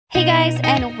Hey guys,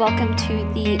 and welcome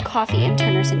to the Coffee and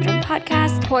Turner Syndrome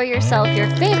podcast. Pour yourself your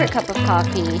favorite cup of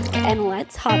coffee, and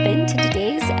let's hop into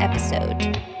today's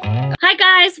episode. Hi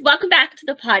guys, welcome back to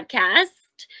the podcast.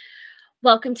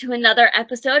 Welcome to another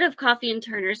episode of Coffee and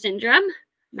Turner Syndrome.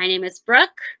 My name is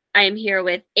Brooke. I am here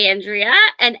with Andrea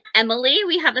and Emily.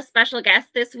 We have a special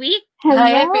guest this week. Hello.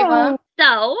 Hi everyone.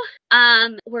 So,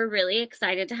 we're really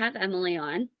excited to have Emily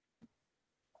on.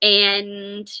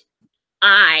 And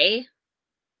I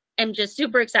am just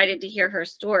super excited to hear her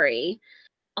story.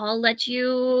 I'll let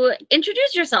you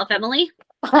introduce yourself, Emily.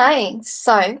 Hi,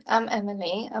 so I'm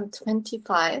Emily. I'm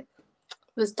 25.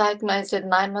 Was diagnosed at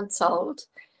 9 months old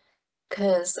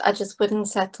because I just wouldn't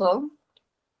settle.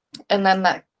 And then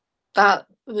that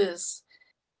was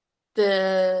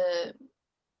the,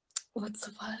 what's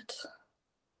the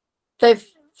word?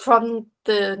 From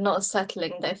the not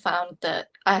settling, they found that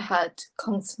I had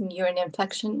constant urine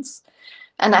infections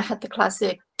and I had the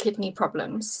classic kidney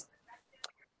problems.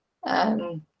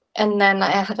 And then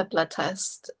I had a blood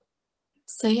test.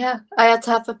 So yeah, I had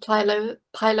to have a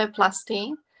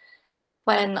pyeloplasty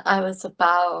when I was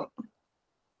about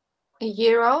a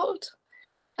year old.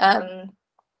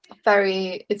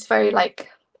 It's very like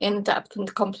in-depth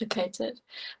and complicated,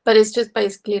 but it's just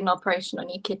basically an operation on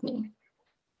your kidney.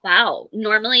 Wow.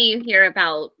 Normally you hear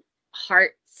about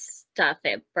heart stuff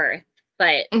at birth,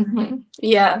 but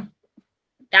yeah,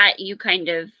 that you kind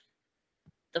of,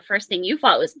 the first thing you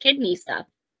thought was kidney stuff.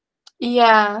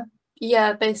 Yeah,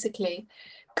 basically.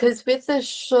 Because with the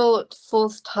short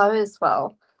fourth toe as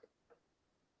well,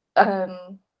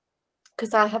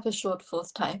 because I have a short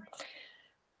fourth toe,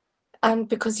 and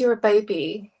because you're a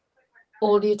baby,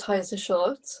 all your toes are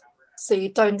short, so you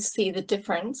don't see the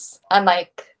difference. And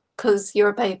like, because you're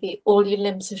a baby, all your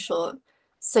limbs are short,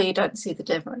 so you don't see the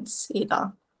difference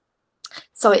either.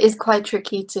 So it is quite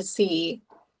tricky to see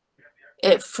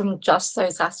it from just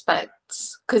those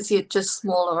aspects, because you're just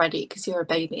small already, because you're a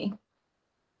baby.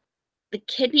 The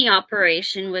kidney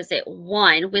operation was at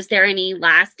 1. Was there any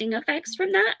lasting effects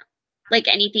from that? Like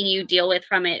anything you deal with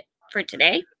from it for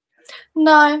today?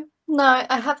 No,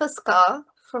 I have a scar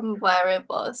from where it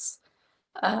was.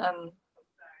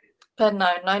 But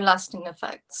no lasting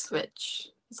effects, which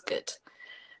is good.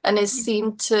 And it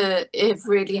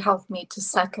really helped me to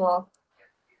settle.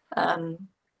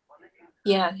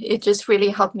 It just really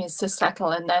helped me to settle.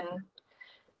 And then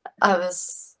I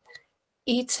was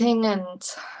eating and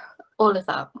all of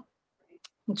that,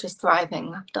 and just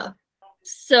thriving after.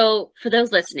 So for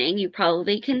those listening, you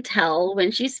probably can tell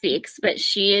when she speaks, but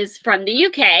she is from the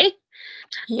UK.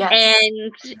 Yes.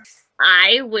 And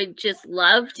I would just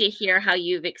love to hear how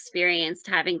you've experienced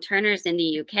having Turners in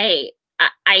the UK.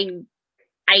 I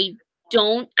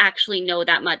don't actually know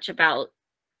that much about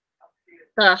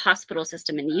the hospital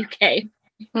system in the UK.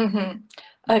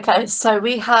 Okay, so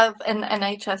we have an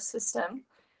NHS system,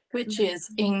 which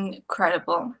is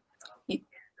incredible.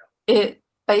 It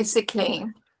basically,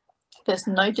 there's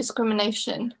no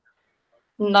discrimination,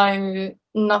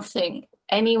 nothing.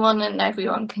 Anyone and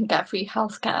everyone can get free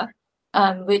healthcare,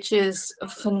 which is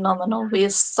phenomenal. We are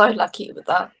so lucky with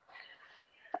that.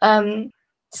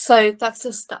 So that's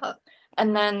the start.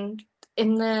 And then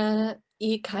in the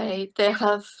UK, they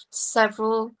have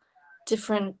several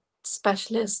different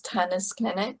specialist Turner's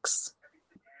clinics.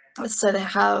 So they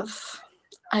have,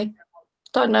 I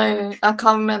don't know, I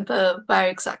can't remember where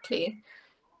exactly,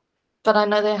 but I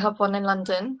know they have one in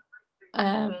London,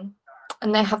 and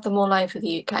they have them all over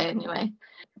the UK anyway.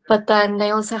 But then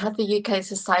they also have the UK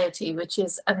Society, which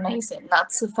is amazing.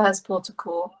 That's the first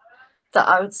protocol that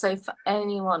I would say for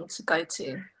anyone to go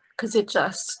to, because it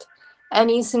just,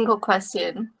 any single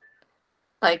question,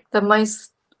 like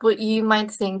what you might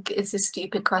think is a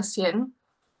stupid question,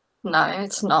 no,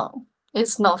 it's not.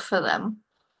 It's not for them.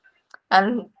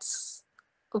 And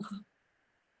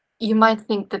you might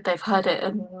think that they've heard it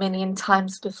a million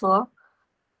times before,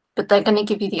 but they're going to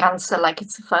give you the answer like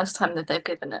it's the first time that they've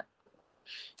given it,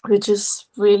 which is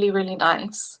really, really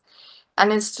nice.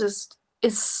 And it's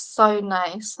so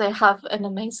nice. They have an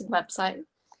amazing website,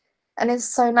 and it's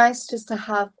so nice just to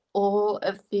have all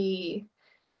of the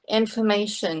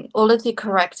information, all of the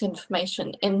correct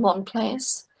information in one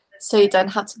place, so you don't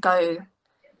have to go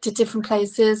to different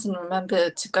places and remember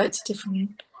to go to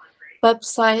different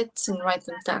websites and write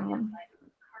them down.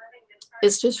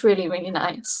 It's just really, really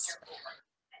nice.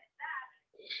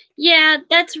 Yeah,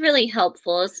 that's really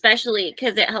helpful, especially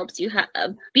because it helps you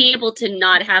be able to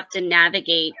not have to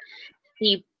navigate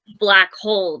the black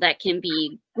hole that can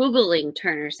be Googling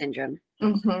Turner syndrome.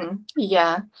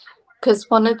 Yeah, because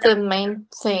one of the main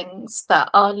things that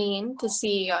Arlene, the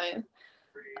CEO,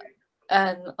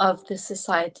 of the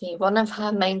society, one of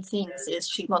her main things is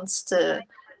she wants to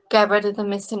get rid of the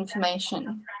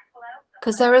misinformation,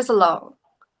 because there is a lot.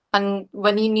 And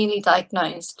when you're newly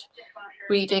diagnosed,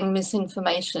 reading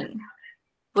misinformation,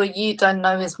 what you don't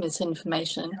know is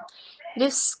misinformation. It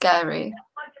is scary.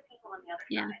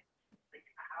 Yeah.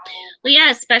 Well,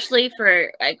 yeah, especially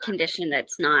for a condition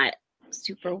that's not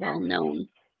super well known.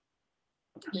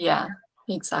 Yeah,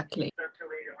 exactly.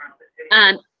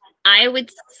 I would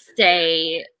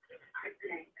say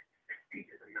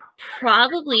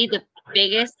probably the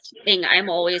biggest thing I'm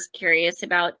always curious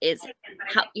about is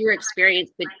how your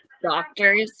experience with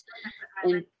doctors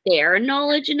and their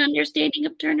knowledge and understanding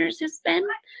of Turner's has been.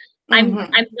 I'm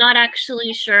not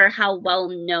actually sure how well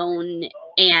known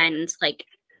and like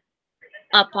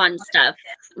up on stuff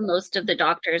most of the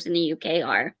doctors in the UK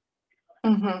are.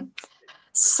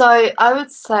 So I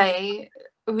would say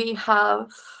we have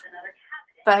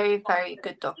very, very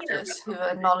good doctors who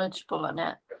are knowledgeable on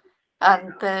it,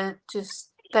 and they're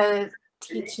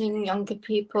teaching younger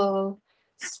people,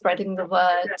 spreading the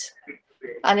word,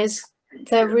 and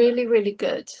they're really, really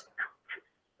good.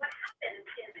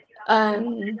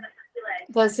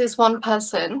 There's this one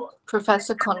person,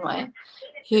 Professor Conway,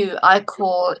 who I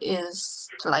call is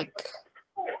like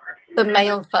the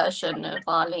male version of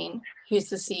Arlene, who's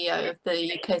the CEO of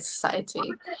the UK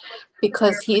Society,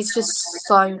 because he's just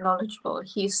so knowledgeable.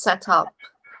 He's set up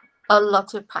a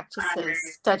lot of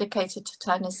practices dedicated to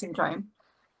Turner syndrome,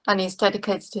 and he's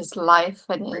dedicated his life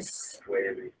and his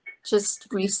just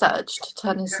research to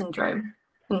Turner syndrome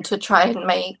and to try and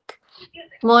make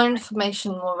more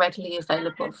information more readily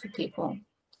available for people.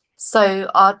 So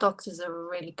our doctors are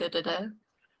really good at it.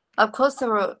 Of course,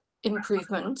 there are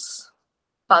improvements,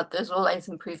 but there's always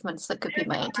improvements that could be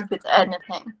made with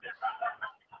anything.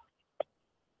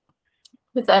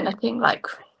 With anything, like,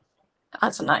 I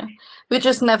don't know, we'd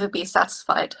just never be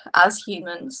satisfied as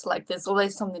humans. Like, there's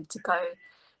always something to go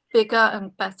bigger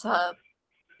and better,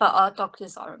 but our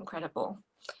doctors are incredible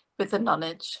with the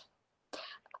knowledge.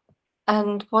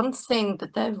 And one thing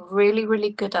that they're really,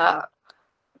 really good at,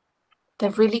 they're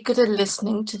really good at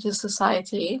listening to the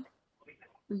society,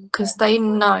 because they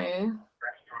know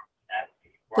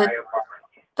that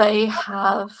they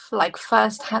have like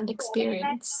first-hand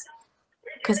experience,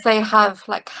 because they have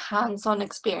like hands-on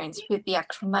experience with the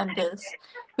actual members,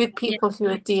 with people who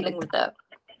are dealing with it.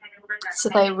 So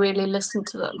they really listen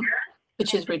to them,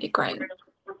 which is really great.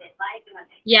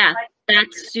 Yeah,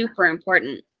 that's super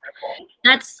important.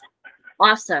 That's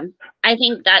awesome. I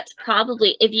think that's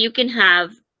probably, if you can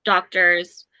have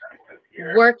doctors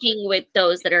working with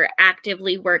those that are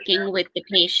actively working with the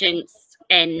patients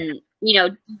and, you know,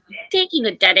 taking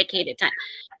a dedicated time.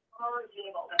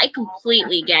 I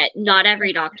completely get not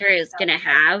every doctor is going to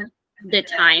have the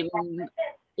time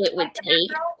it would take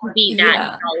to be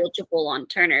that knowledgeable on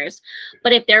Turner's.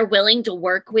 But if they're willing to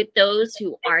work with those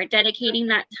who are dedicating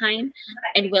that time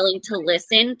and willing to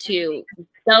listen to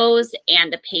those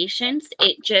and the patients,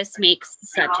 it just makes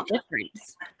such a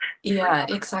difference. Yeah,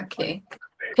 exactly.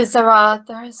 Because there are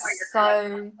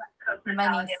so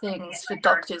many things for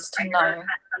doctors to know.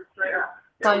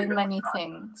 So many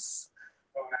things.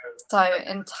 So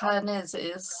in Turner's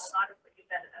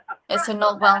it's a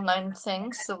not well-known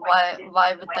thing, so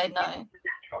why would they know?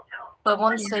 But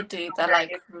once they do,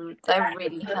 they're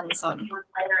really hands-on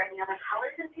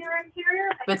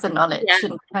with the knowledge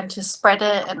and trying to spread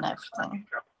it and everything.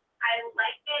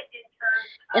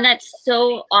 And that's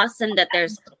so awesome that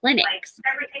there's clinics.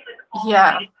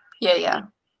 Yeah.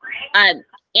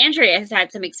 Andrea has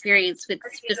had some experience with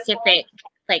specific,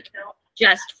 like,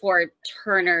 just for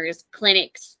Turner's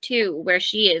clinics too, where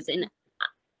she is, and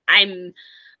I'm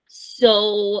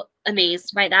so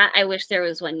amazed by that. I wish there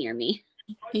was one near me.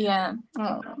 Yeah.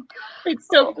 It's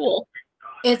so cool.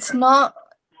 It's not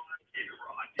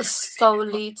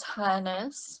solely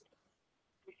Turner's,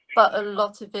 but a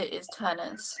lot of it is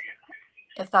Turner's,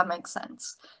 if that makes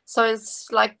sense. So it's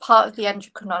like part of the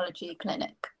endocrinology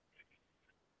clinic.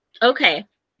 Okay.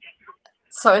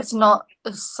 So it's not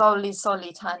solely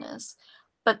Turner's,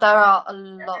 but there are a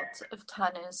lot of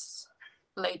Turner's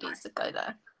ladies that go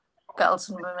there, girls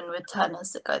and women with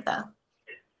Turner's that go there.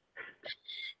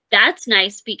 That's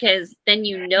nice, because then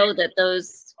you know that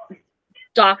those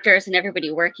doctors and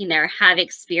everybody working there have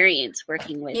experience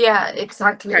working with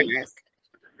Turner's.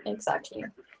 Exactly.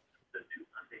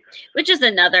 Which is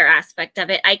another aspect of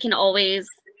it. I can always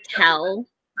tell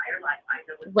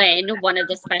when one of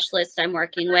the specialists I'm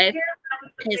working with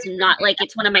is not, like,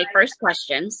 it's one of my first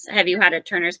questions. Have you had a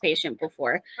Turner's patient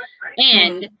before?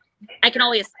 And I can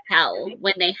always tell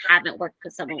when they haven't worked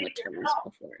with someone with Turner's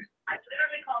before.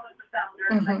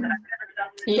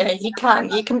 Yeah, you can.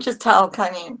 You can just tell,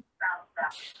 can you?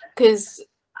 Because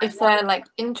if they're like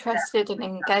interested and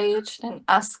engaged and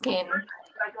asking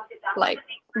like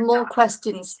more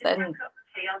questions than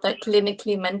they're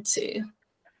clinically meant to,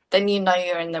 then you know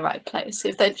you're in the right place.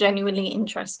 If they're genuinely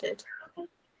interested.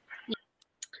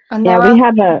 And Yeah,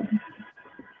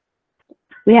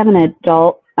 we have an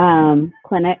adult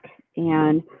clinic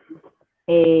and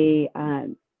a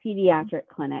pediatric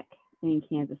clinic in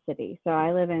Kansas City. So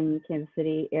I live in the Kansas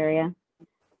City area,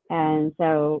 and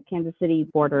so Kansas City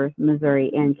borders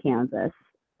Missouri and Kansas.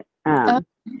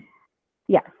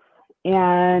 Yes,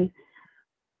 and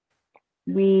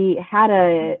we had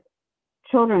a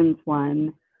children's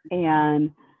one,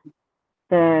 and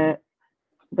the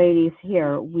ladies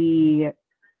here, we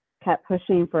kept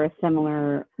pushing for a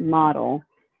similar model,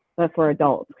 but for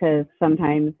adults, because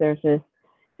sometimes there's just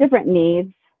different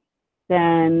needs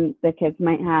than the kids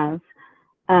might have.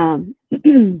 And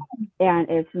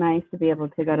it's nice to be able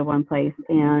to go to one place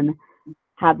and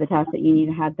have the tests that you need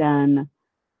to have done,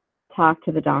 talk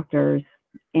to the doctors,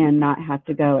 and not have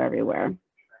to go everywhere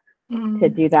to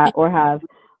do that, or have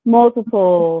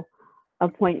multiple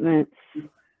appointments.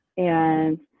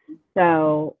 And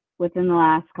so within the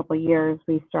last couple of years,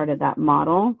 we started that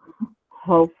model.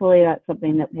 Hopefully that's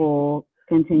something that will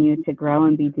continue to grow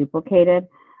and be duplicated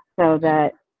so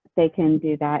that they can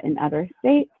do that in other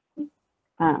states.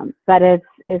 But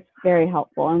it's very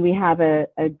helpful. And we have a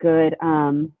good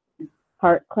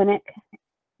heart clinic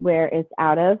where it's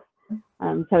out of.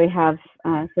 So we have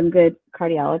some good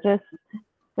cardiologists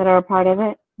that are a part of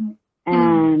it.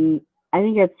 And I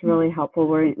think it's really helpful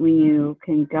when you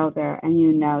can go there and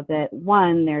you know that,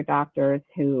 one, they're doctors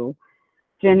who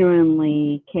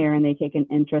genuinely care and they take an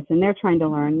interest and they're trying to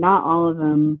learn. Not all of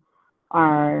them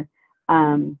are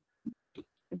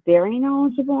very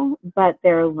knowledgeable, but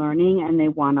they're learning and they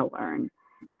want to learn.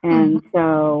 And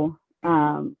so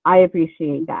I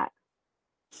appreciate that.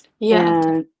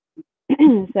 Yeah.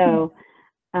 And so,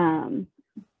 you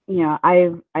know,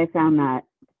 I found that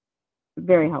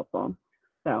very helpful.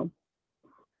 So.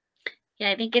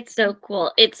 Yeah, I think it's so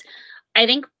cool. I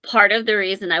think part of the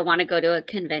reason I want to go to a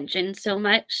convention so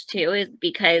much too is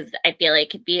because I feel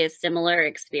like it'd be a similar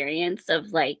experience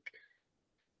of like,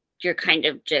 you're kind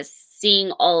of just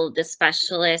seeing all of the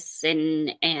specialists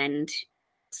and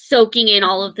soaking in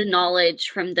all of the knowledge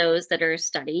from those that are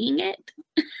studying it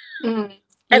and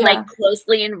like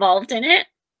closely involved in it.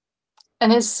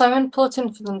 And it's so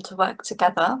important for them to work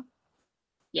together.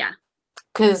 Yeah.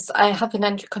 Because I have an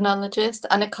endocrinologist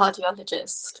and a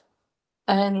cardiologist.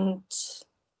 And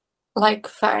like,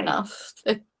 fair enough.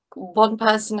 One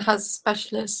person has a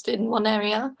specialist in one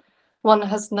area, one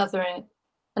has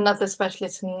another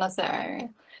specialist in another area.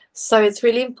 So it's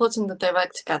really important that they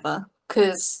work together,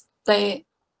 because they,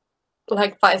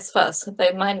 like vice versa,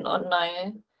 they might not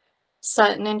know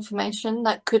certain information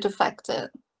that could affect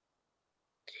it.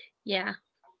 Yeah.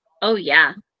 Oh,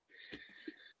 yeah.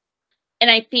 And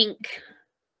I think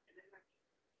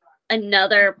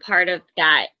another part of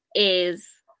that is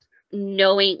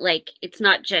knowing, like, it's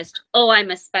not just, oh,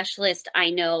 I'm a specialist, I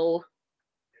know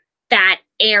that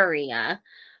area,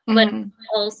 but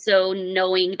also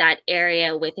knowing that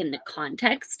area within the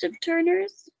context of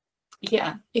Turner's.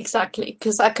 Yeah, exactly.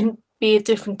 Because that can be a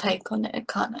different take on it,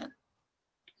 can't it?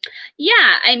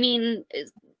 Yeah, I mean,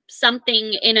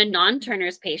 something in a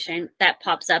non-Turner's patient that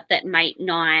pops up that might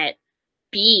not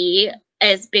be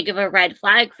as big of a red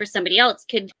flag for somebody else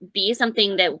could be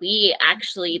something that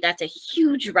that's a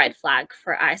huge red flag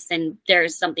for us, and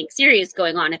there's something serious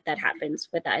going on if that happens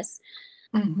with us.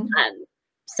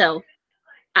 So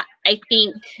I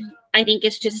think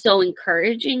it's just so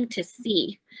encouraging to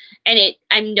see, and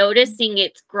I'm noticing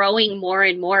it's growing more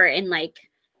and more in, like,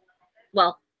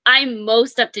 well, I'm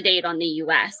most up to date on the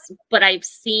US, but I've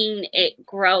seen it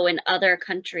grow in other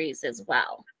countries as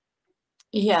well.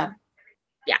 Yeah.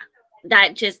 Yeah.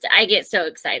 That just, I get so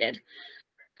excited.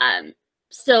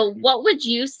 So what would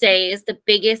you say is the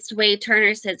biggest way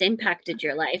Turner's has impacted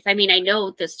your life? I mean, I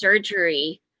know the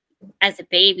surgery as a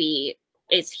baby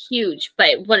is huge,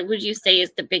 but what would you say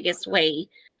is the biggest way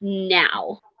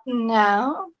now?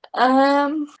 Now,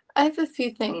 I have a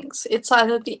few things. It's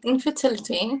either the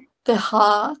infertility, the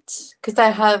heart, because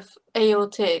I have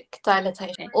aortic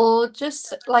dilatation, or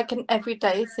just like an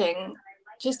everyday thing,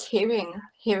 just hearing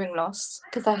loss,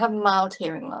 because I have mild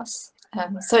hearing loss.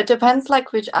 So it depends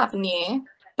like which avenue,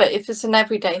 but if it's an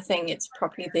everyday thing, it's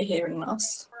probably the hearing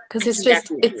loss, because it's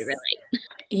just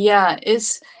yeah,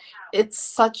 it's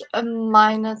such a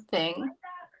minor thing,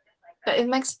 but it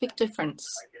makes a big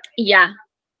difference. Yeah,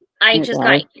 I just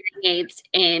got hearing aids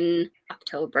in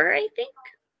October, I think.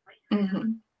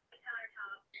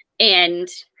 And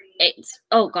it's,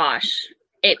 oh gosh,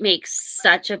 it makes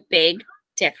such a big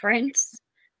difference.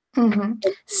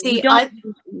 See, you don't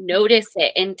notice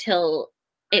it until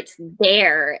it's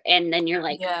there, and then you're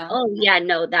like, oh yeah,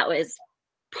 no, that was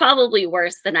probably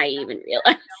worse than I even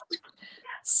realized.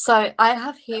 So I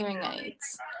have hearing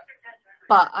aids,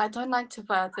 but I don't like to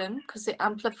wear them because it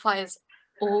amplifies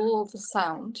all the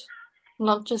sound,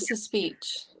 not just the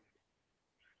speech.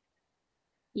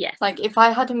 Yes. Like if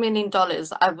I had $1 million,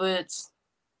 I would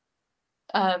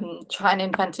try and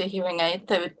invent a hearing aid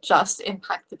that would just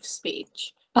impact the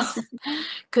speech,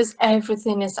 because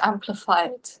everything is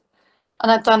amplified.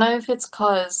 And I don't know if it's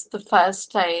because the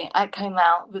first day I came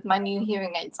out with my new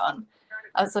hearing aids on,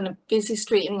 I was on a busy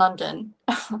street in London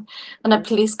and a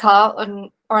police car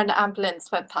or an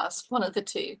ambulance went past, one of the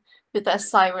two, with their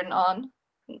siren on.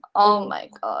 Oh my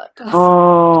God.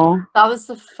 Oh. That was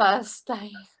the first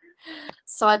day.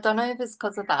 So I don't know if it's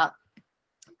because of that,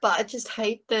 but I just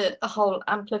hate the whole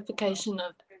amplification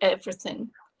of everything.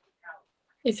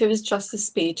 If it was just the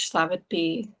speech, that would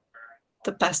be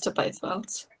the best of both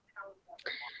worlds.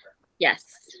 Yes.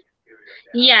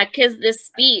 Yeah, because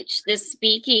the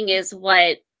speaking is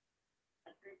what,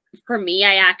 for me,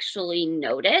 I actually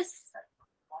notice.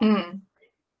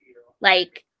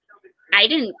 Like, I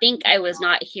didn't think I was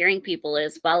not hearing people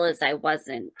as well as I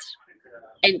wasn't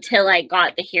until I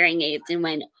got the hearing aids and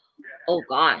went, oh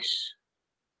gosh,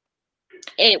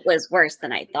 it was worse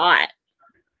than I thought.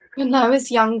 When I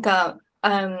was younger,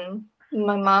 my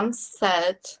mom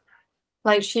said,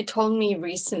 like she told me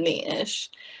recently-ish,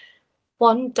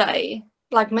 one day,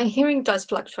 like my hearing does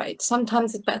fluctuate.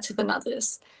 Sometimes it's better than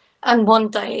others. And one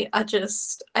day I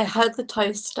heard the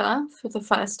toaster for the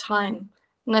first time.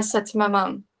 And I said to my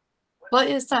mom, what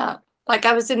is that? Like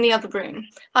I was in the other room.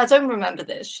 I don't remember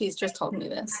this. She's just told me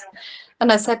this.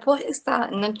 And I said, what is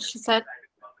that? And then she said,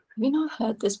 have you not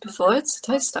heard this before? It's a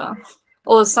toaster.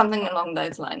 Or something along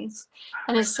those lines.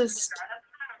 And it's just,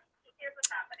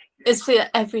 it's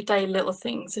the everyday little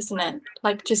things, isn't it?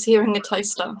 Like just hearing a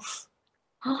toaster.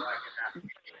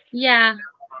 Yeah,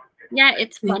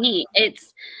 it's funny.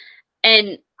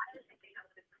 And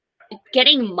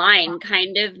getting mine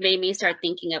kind of made me start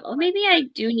thinking of, oh, maybe I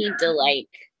do need to like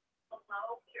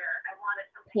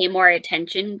pay more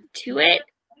attention to it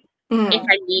if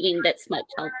I'm needing this much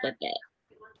help with it.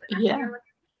 Yeah.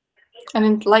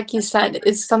 And like you said,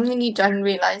 it's something you don't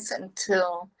realize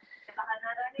until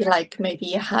you like maybe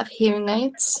you have hearing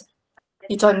aids.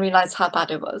 You don't realize how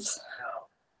bad it was.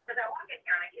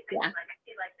 Yeah.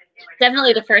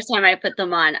 Definitely the first time I put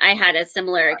them on, I had a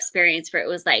similar experience where it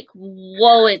was like,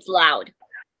 whoa, it's loud.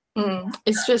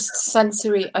 It's just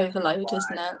sensory overload,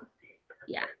 isn't it?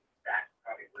 Yeah.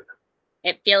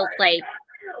 It feels like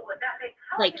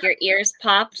your ears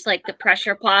popped, like the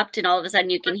pressure popped, and all of a sudden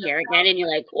you can hear again, and you're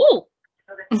like, ooh,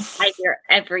 I hear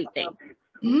everything.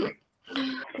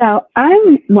 So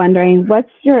I'm wondering,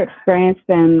 what's your experience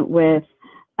been with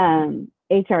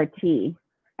HRT?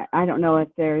 I don't know if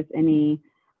there's any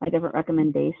different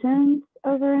recommendations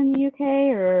over in the UK,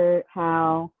 or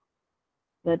how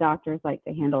the doctors like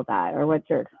to handle that, or what's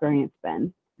your experience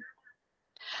been?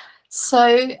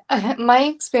 So my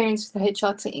experience with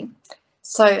HRT,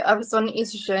 so I was on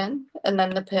estrogen and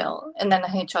then the pill and then a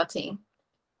HRT.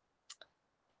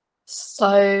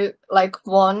 So like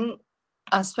one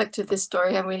aspect of this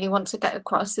story I really want to get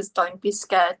across is don't be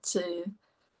scared to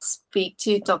speak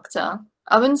to your doctor.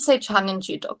 I wouldn't say challenge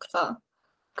your doctor,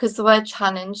 because the word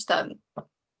challenge them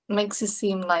makes it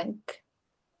seem like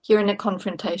you're in a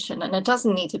confrontation, and it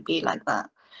doesn't need to be like that.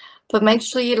 But make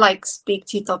sure you like speak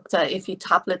to your doctor if your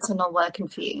tablets are not working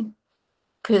for you.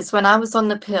 Because when I was on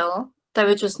the pill, they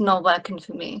were just not working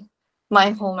for me. My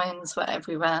hormones were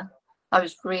everywhere. I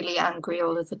was really angry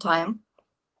all of the time.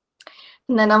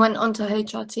 And then I went on to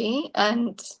HRT,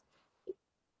 and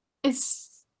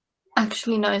it's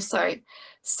actually, no, sorry.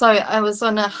 So I was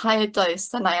on a higher dose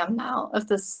than I am now of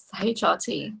this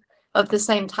HRT, of the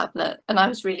same tablet, and I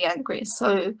was really angry.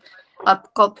 So I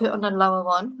got put on a lower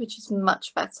one, which is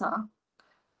much better.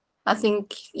 I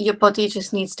think your body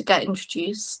just needs to get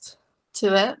introduced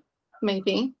to it,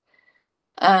 maybe.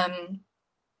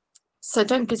 So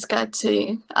don't be scared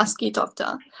to ask your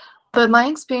doctor. But my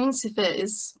experience of it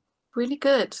is really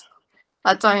good.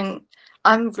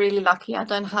 I'm really lucky. I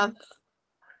don't have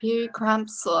period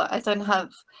cramps, or I don't have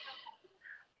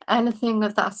anything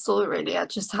of that sort really. I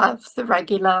just have the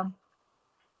regular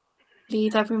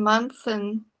bleed every month,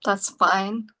 and that's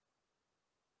fine.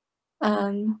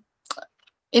 In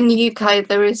the UK,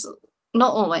 there is,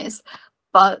 not always,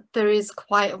 but there is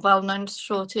quite a well-known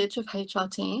shortage of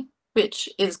HRT, which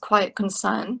is quite a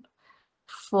concern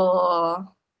for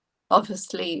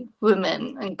obviously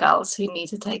women and girls who need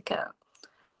to take it.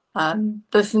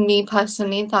 But for me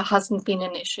personally, that hasn't been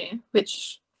an issue,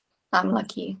 which I'm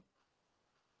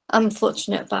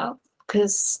fortunate about,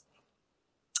 because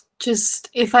just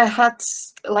if I had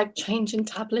like changing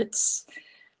tablets,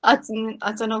 I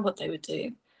don't know what they would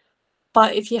do.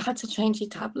 But if you had to change your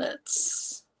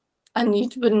tablets and you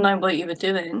wouldn't know what you were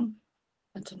doing,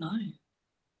 I don't know.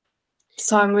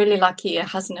 So I'm really lucky it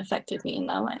hasn't affected me in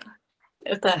that way,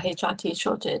 of the HRT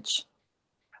shortage.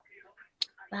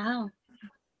 Wow.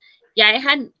 Yeah, I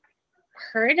hadn't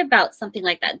heard about something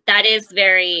like that. That is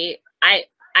very,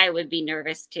 I would be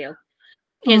nervous too.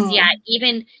 Because yeah,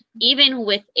 even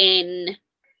within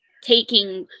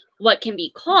taking what can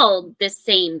be called the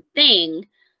same thing,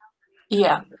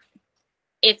 yeah,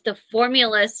 if the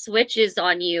formula switches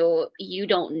on you, you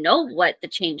don't know what the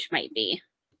change might be.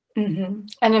 and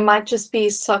it might just be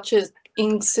such an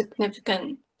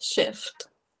insignificant shift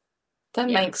that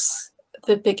makes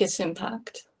the biggest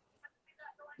impact.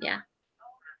 Yeah,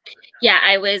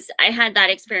 I had that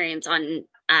experience on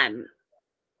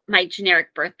my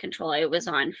generic birth control I was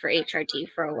on for HRT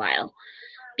for a while,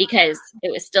 because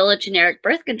it was still a generic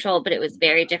birth control, but it was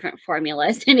very different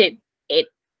formulas, and it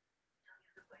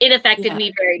affected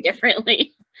me very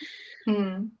differently.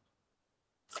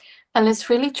 And it's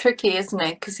really tricky, isn't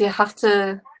it? Because you have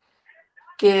to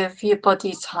give your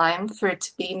body time for it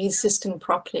to be in your system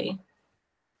properly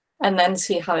and then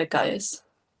see how it goes.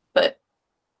 But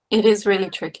it is really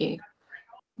tricky.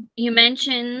 You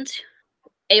mentioned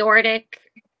aortic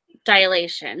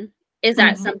dilation. Is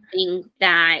that something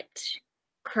that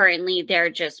currently they're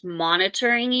just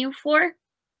monitoring you for?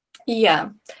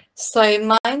 Yeah.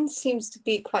 So mine seems to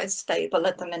be quite stable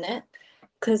at the minute,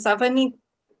 because I've only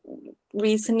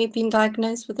recently been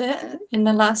diagnosed with it in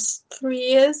the last 3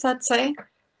 years, I'd say.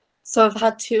 So I've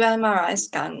had 2 MRI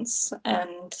scans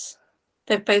and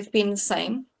they've both been the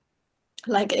same,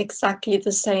 like exactly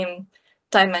the same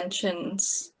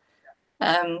dimensions.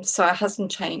 So it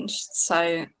hasn't changed.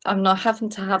 So I'm not having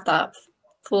to have that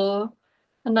for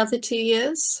another 2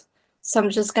 years. So I'm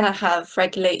just going to have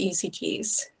regular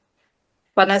ECGs.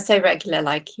 When I say regular,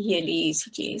 like yearly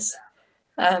ECGs.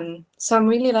 So I'm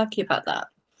really lucky about that.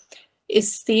 It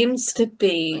seems to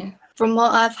be, from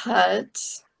what I've heard,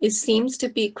 it seems to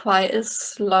be quite a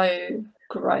slow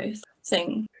growth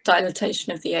thing,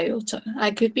 dilatation of the aorta.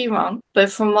 I could be wrong, but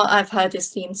from what I've heard, it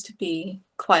seems to be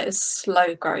quite a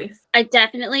slow growth. I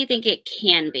definitely think it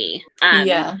can be.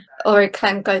 Yeah, or it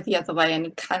can go the other way, and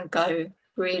it can go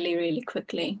really, really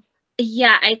quickly.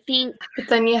 Yeah, I think. But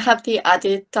then you have the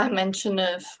added dimension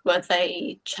of where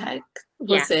they check.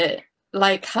 Was it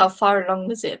like, how far along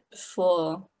was it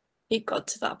before it got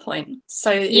to that point?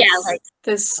 So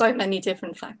there's so many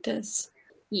different factors.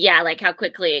 Yeah, like how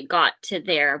quickly it got to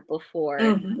there before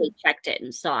they checked it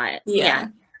and saw it. Yeah.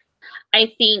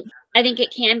 I think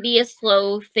it can be a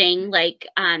slow thing. Like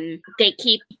they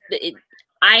keep it,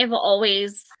 I've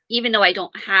always, even though I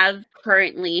don't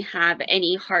currently have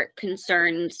any heart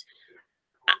concerns,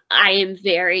 I am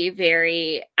very,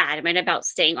 very adamant about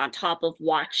staying on top of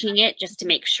watching it just to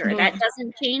make sure that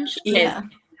doesn't change, because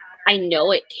I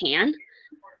know it can.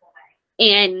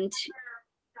 And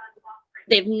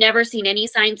they've never seen any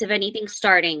signs of anything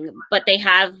starting, but they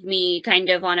have me kind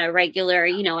of on a regular,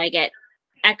 I get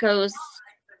echoes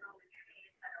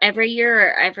every year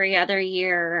or every other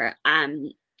year.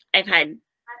 I've had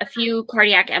a few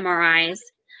cardiac MRIs,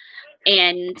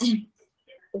 and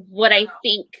what I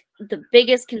think the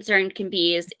biggest concern can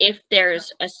be is if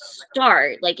there's a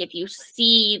start, like if you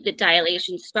see the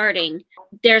dilation starting,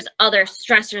 there's other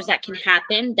stressors that can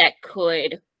happen that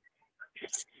could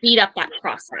speed up that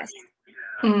process.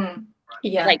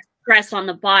 Like stress on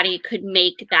the body could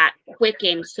make that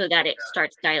quicken so that it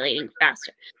starts dilating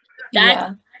faster.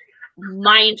 That's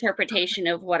my interpretation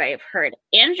of what I've heard.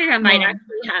 Andrea might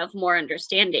actually have more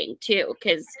understanding too,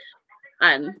 because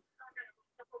I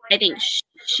think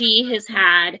she has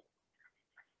had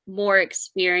more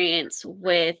experience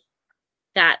with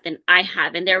that than I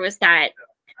have. And there was that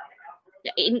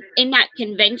in that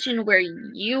convention where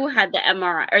you had the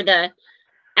MRI or the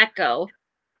echo,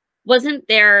 wasn't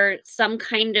there some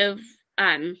kind of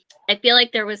I feel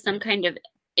like there was some kind of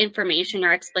information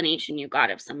or explanation you got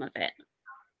of some of it?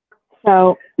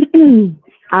 So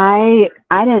I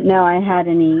didn't know I had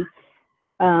any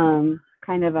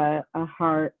kind of a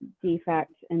heart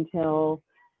defect until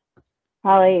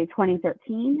probably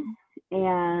 2013,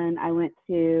 and I went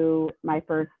to my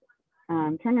first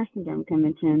Turner syndrome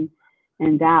convention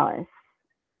in Dallas,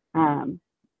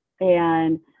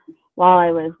 and while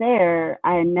I was there,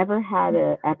 I had never had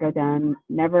an echo done,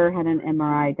 never had an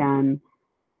MRI done.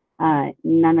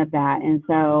 none of that. And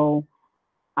so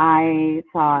I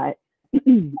thought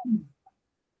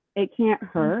it can't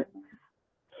hurt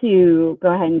to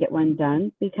go ahead and get one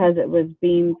done because it was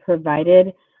being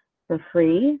provided for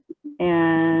free.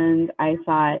 And I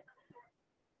thought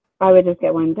I would just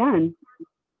get one done.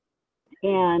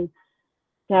 And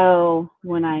so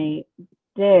when I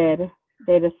did,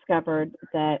 they discovered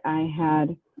that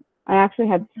I actually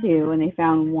had two, and they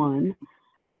found one.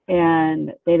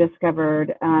 And they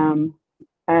discovered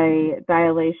a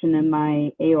dilation in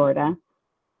my aorta,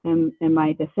 in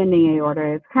my descending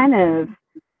aorta. It's kind of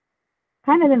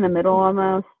in the middle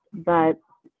almost, but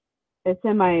it's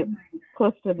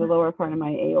close to the lower part of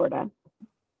my aorta.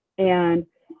 And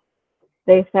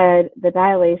they said the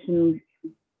dilation,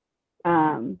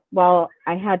 well,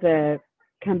 I had to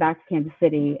come back to Kansas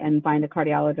City and find a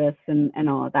cardiologist and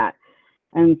all of that.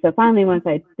 And so finally, once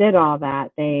I did all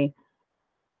that, they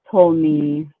told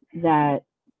me that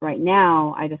right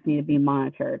now I just need to be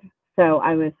monitored. So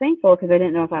I was thankful because I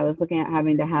didn't know if I was looking at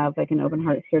having to have like an open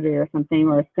heart surgery or something,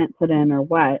 or a stent put in or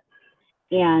what.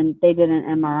 And they did an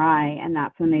MRI, and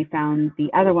that's when they found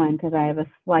the other one, because I have a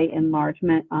slight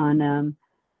enlargement on, I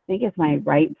think it's my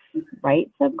right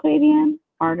subclavian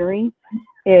artery.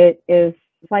 It is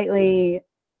slightly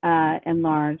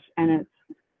enlarged, and it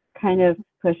kind of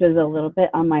pushes a little bit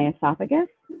on my esophagus.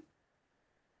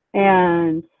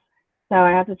 And so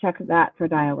I have to check that for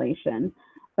dilation.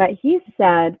 But he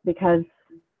said, because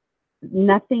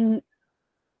nothing,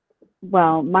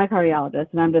 well, my cardiologist,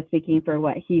 and I'm just speaking for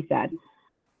what he said,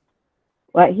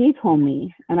 what he told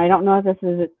me, and I don't know if this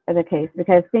is the case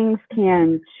because things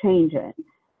can change it,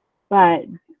 but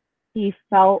he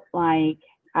felt like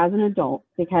as an adult,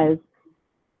 because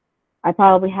I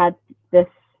probably had this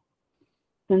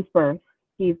since birth,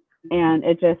 and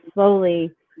it just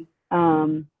slowly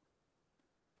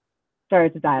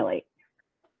started to dilate.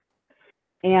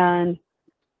 And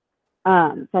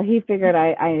so he figured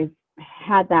I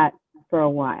had that for a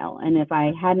while, and if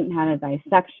I hadn't had a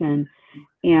dissection,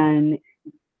 and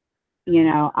you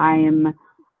know, I am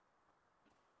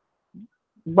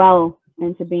well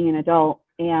into being an adult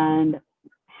and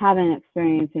haven't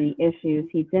experienced any issues,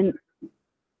 he didn't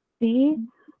see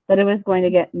that it was going to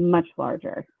get much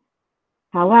larger.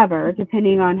 However,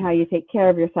 depending on how you take care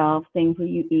of yourself, things that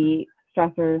you eat,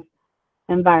 stressors,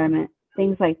 environment,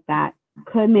 things like that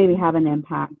could maybe have an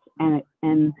impact, and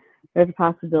there's a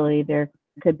possibility there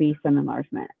could be some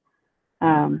enlargement.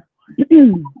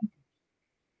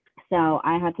 So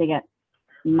I had to get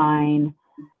mine,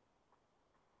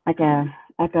 like a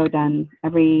echo, done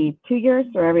every 2 years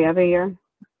or every other year,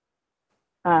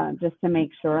 just to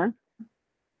make sure.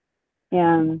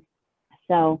 And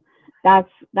so that's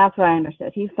what I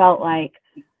understood. He felt like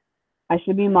I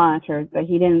should be monitored, but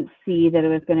he didn't see that it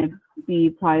was going to be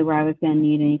probably where I was going to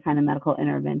need any kind of medical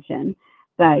intervention.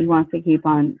 But he wants to keep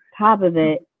on top of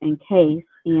it in case,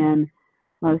 and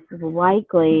most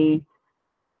likely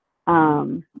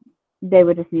they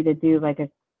would just need to do like a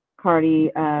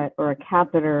or a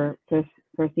catheter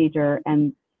procedure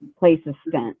and place a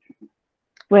stent.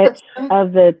 Which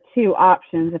of the two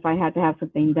options, if I had to have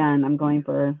something done, I'm going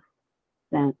for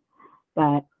stent.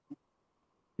 But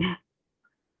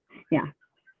yeah.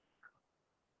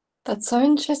 That's so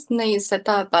interesting that you said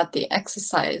that about the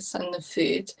exercise and the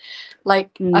food. Like,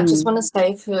 I just want to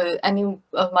say for any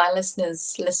of my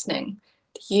listeners listening,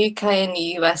 the UK and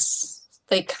the US,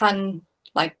 they can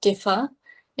like differ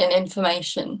in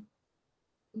information.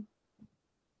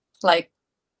 Like,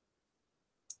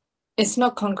 it's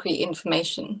not concrete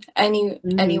information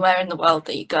anywhere in the world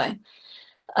that you go.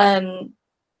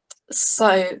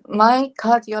 So my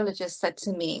cardiologist said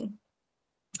to me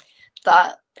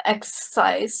that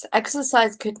exercise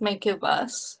could make it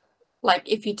worse. Like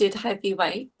if you did heavy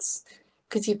weights,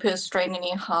 because you put a strain in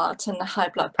your heart and the high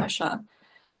blood pressure.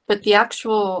 But the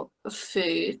actual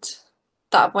food,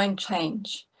 that won't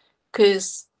change,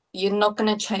 because you're not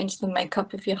going to change the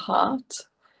makeup of your heart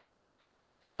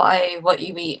by what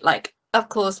you eat. Like, of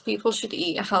course, people should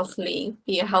eat healthily,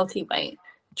 be a healthy weight,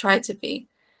 try to be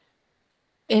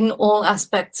in all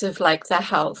aspects of like their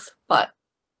health. But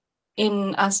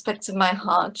in aspects of my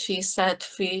heart, she said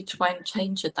food won't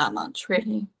change it that much,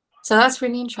 really. So that's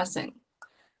really interesting.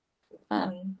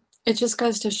 It just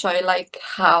goes to show like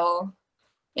how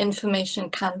information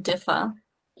can differ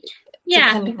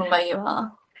depending on where you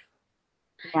are.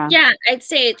 Yeah, I'd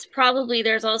say it's probably,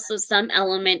 there's also some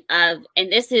element of,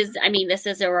 and this is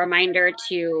a reminder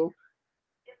to,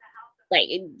 like,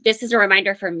 this is a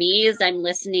reminder for me as I'm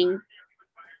listening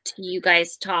to you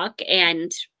guys talk,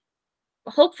 and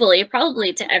hopefully,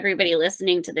 probably to everybody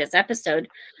listening to this episode.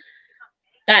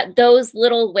 that those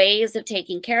little ways of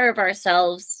taking care of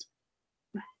ourselves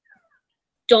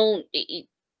don't,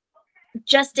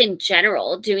 just in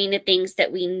general, doing the things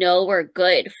that we know are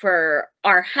good for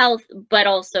our health, but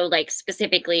also like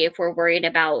specifically if we're worried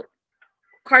about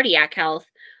cardiac health,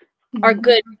 are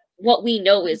good, what we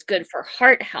know is good for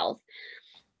heart health.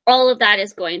 All of that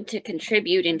is going to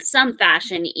contribute in some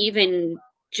fashion, even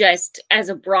just as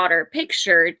a broader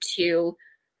picture, to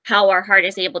how our heart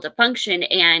is able to function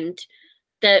and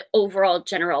the overall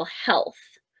general health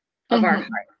of our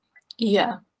heart.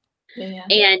 Yeah.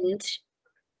 And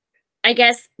I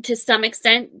guess to some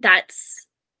extent, that's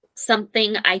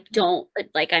something I don't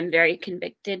like, I'm very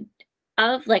convicted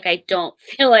of. Like, I don't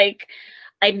feel like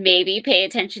I maybe pay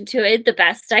attention to it the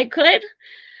best I could.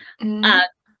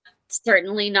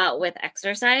 Certainly not with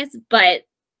exercise, but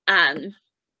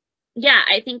yeah,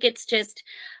 I think it's just,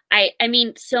 I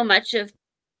mean, so much of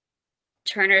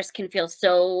Turner's can feel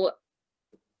so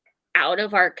out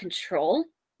of our control.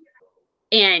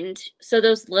 And so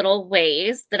those little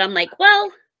ways that I'm like,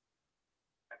 well,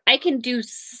 I can do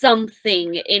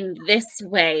something in this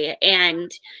way.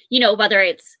 And, you know, whether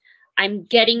it's I'm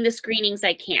getting the screenings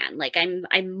I can, like I'm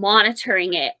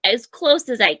monitoring it as close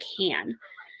as I can.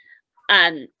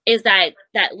 Is that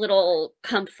little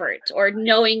comfort, or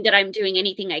knowing that I'm doing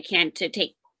anything I can to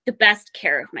take the best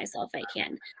care of myself I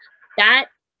can. That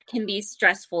can be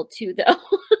stressful too, though,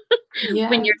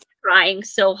 when you're trying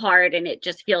so hard and it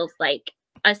just feels like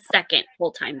a second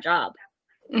full-time job.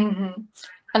 And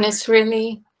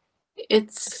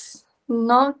it's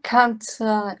not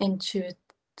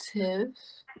counterintuitive,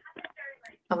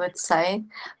 I would say,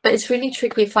 but it's really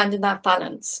tricky finding that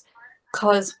balance,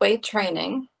 because weight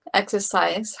training,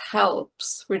 exercise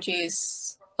helps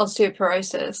reduce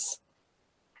osteoporosis.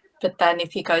 But then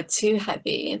if you go too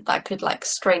heavy, that could like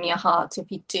strain your heart if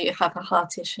you do have a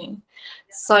heart issue.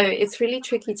 So it's really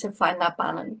tricky to find that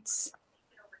balance.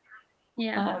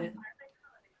 Yeah.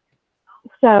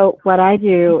 So what I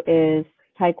do is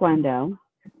Taekwondo,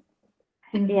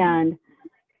 and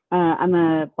I'm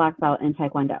a black belt in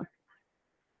Taekwondo.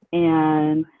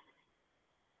 And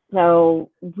so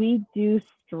we do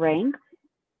strength,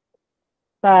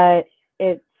 but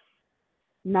it's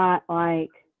not like,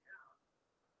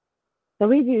 so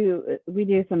we do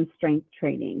some strength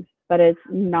training, but it's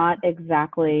not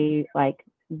exactly like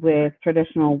with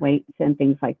traditional weights and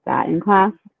things like that in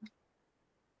class.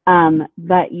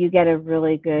 But you get a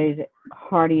really good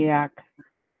cardio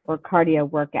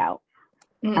workout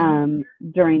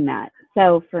during that.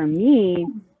 So for me,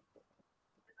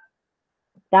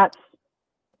 that's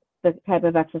the type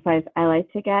of exercise I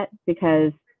like to get,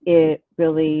 because it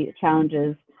really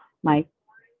challenges my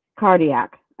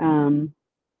cardiac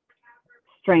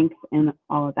strength and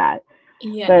all of that.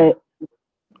 But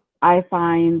I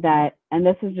find that, and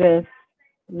this is just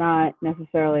not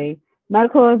necessarily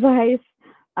medical advice,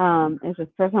 it's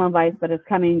just personal advice, but it's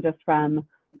coming just from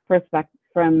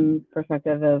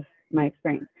perspective of my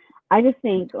experience. I just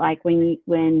think like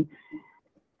when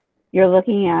you're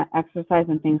looking at exercise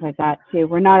and things like that too,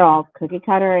 we're not all cookie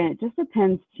cutter, and it just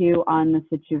depends too on the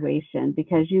situation,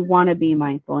 because you want to be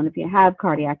mindful. And if you have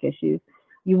cardiac issues,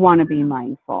 you want to be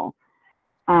mindful.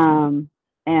 And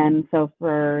so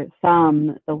for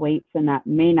some, the weights and that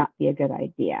may not be a good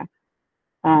idea.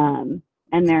 And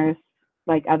there's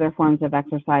like other forms of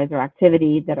exercise or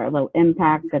activity that are low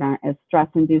impact, that aren't as stress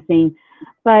inducing,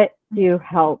 but do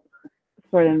help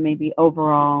sort of maybe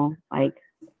overall like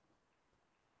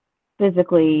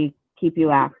physically keep you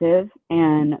active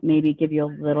and maybe give you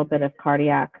a little bit of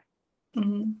cardiac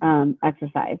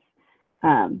exercise.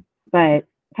 But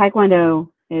Taekwondo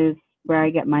is where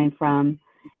I get mine from,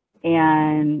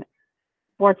 and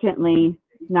fortunately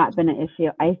not been an issue.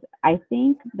 I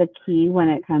think the key when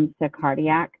it comes to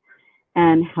cardiac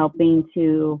and helping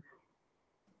to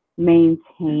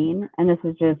maintain, and this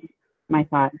is just my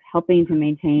thought, helping to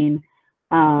maintain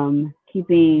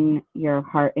keeping your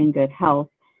heart in good health,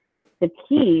 the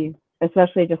key,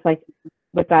 especially just like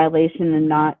with dilation and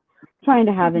not trying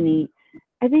to have any,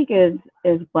 I think is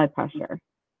blood pressure.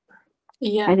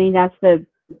 I think that's the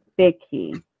big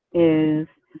key, is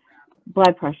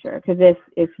blood pressure. Because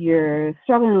if you're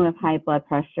struggling with high blood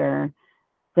pressure,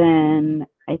 then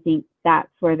I think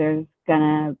that's where there's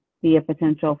gonna be a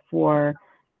potential for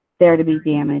there to be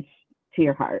damage to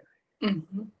your heart.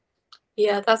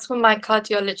 Yeah, that's what my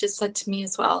cardiologist said to me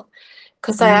as well.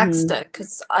 Because I asked her,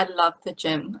 because I love the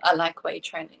gym, I like weight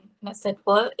training. And I said,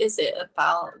 what is it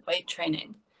about weight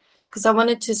training? Because I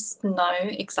wanted to know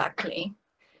exactly.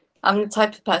 I'm the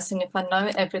type of person, if I know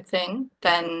everything,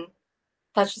 then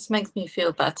that just makes me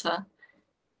feel better.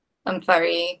 I'm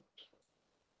very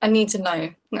I need to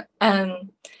know.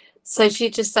 So she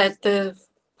just said the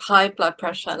high blood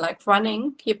pressure, like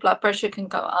running, your blood pressure can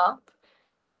go up,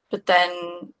 but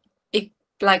then it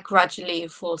like gradually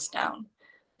falls down.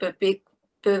 But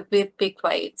with big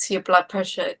weights, your blood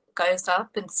pressure goes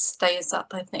up and stays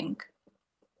up, I think.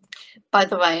 By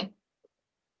the way,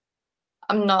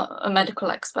 I'm not a medical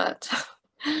expert.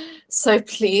 So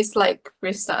please like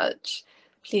research,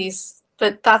 please.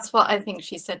 But that's what I think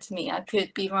she said to me. I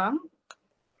could be wrong,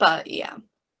 but yeah.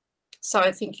 So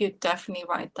I think you're definitely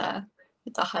right there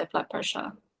with the high blood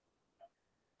pressure.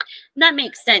 That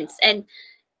makes sense. And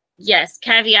yes,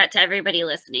 caveat to everybody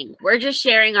listening. We're just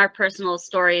sharing our personal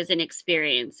stories and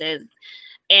experiences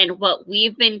and what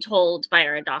we've been told by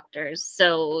our doctors.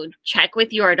 So check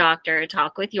with your doctor,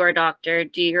 talk with your doctor,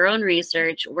 do your own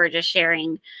research. We're just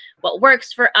sharing what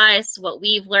works for us, what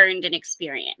we've learned and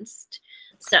experienced.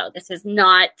 So this is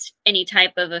not any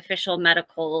type of official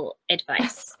medical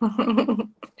advice. And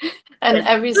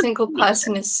every single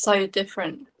person is so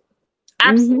different.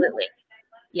 Absolutely.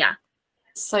 Yeah.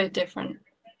 So different.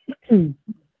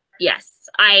 Yes.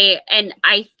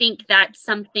 I think that's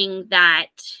something that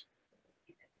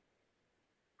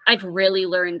I've really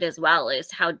learned as well,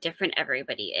 is how different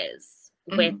everybody is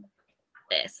with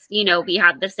this. You know, we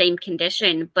have the same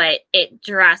condition, but it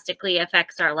drastically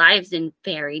affects our lives in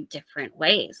very different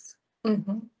ways.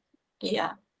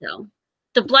 Yeah. So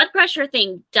the blood pressure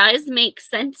thing does make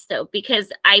sense though,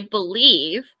 because I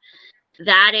believe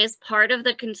that is part of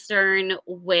the concern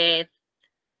with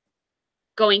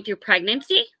going through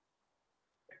pregnancy.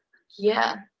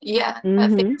 Yeah. I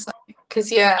think so,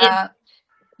 because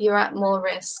you're at more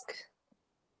risk.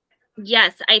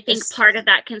 Yes, I think part of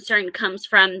that concern comes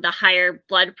from the higher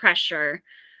blood pressure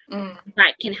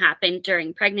that can happen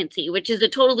during pregnancy, which is a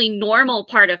totally normal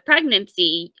part of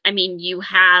pregnancy. I mean, you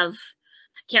have,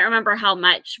 I can't remember how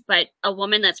much, but a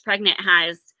woman that's pregnant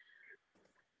has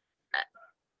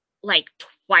like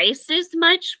twice as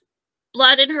much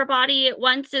blood in her body at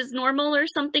once as normal or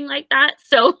something like that.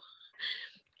 So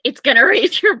it's going to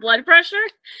raise your blood pressure.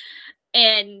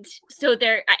 And so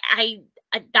there, I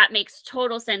that makes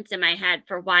total sense in my head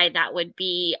for why that would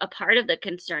be a part of the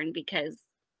concern, because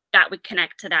that would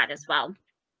connect to that as well.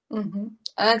 And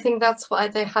I think that's why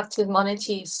they have to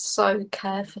monitor you so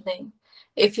carefully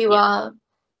if you are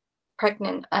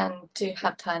pregnant and do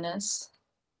have tinnitus,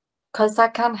 because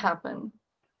that can happen.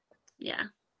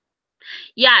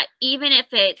 Yeah, even if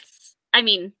it's, I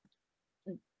mean,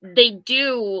 they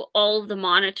do all of the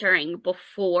monitoring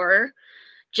before,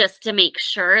 just to make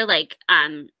sure, like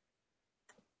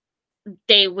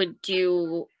they would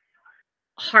do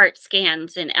heart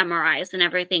scans and MRIs and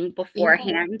everything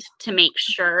beforehand to make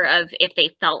sure of if they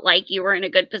felt like you were in a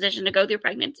good position to go through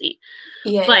pregnancy.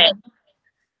 But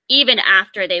even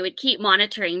after, they would keep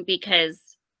monitoring, because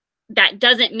that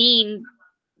doesn't mean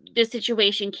the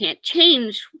situation can't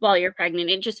change while you're pregnant.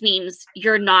 It just means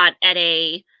you're not at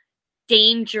a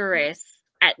dangerous,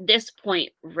 at this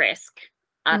point, risk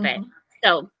of it.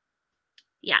 So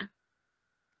yeah.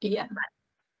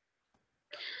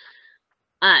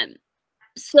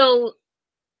 So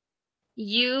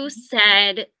you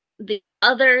said the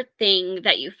other thing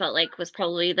that you felt like was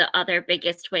probably the other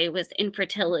biggest way was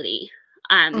infertility.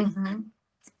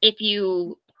 If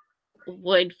you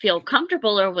would feel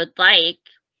comfortable or would like,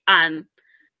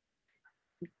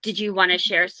 did you want to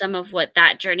share some of what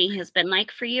that journey has been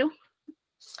like for you?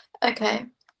 Okay.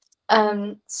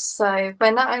 So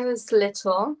when I was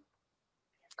little,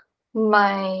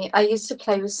 I used to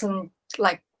play with some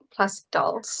like plastic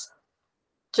dolls,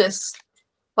 just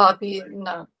Barbie,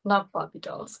 no, not Barbie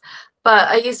dolls, but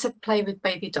I used to play with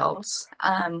baby dolls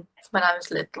when I was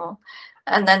little.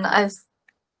 And then I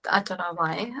don't know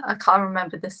why, I can't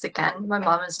remember this again, my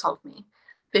mom has told me,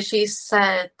 but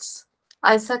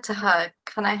I said to her,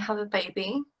 can I have a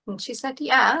baby? And she said,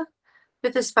 yeah,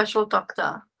 with a special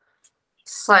doctor.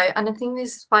 So, and I think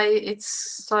this is why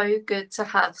it's so good to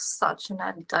have such an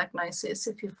early diagnosis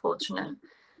if you're fortunate,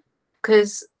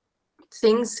 because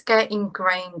things get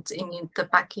ingrained in the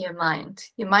back of your mind.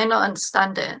 You might not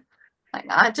understand it. Like,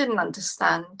 I didn't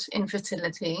understand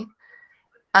infertility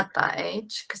at that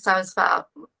age, because I was about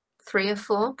 3 or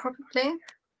 4 probably.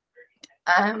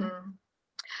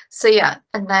 So yeah,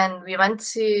 and then we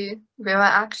were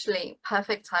actually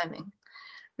perfect timing.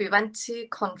 We went to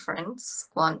conference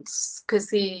once, because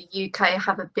the UK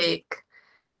have a big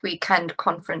weekend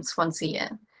conference once a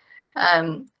year.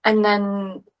 And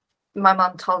then my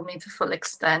mom told me the full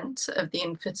extent of the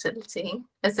infertility,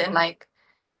 as in like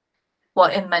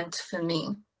what it meant for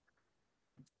me.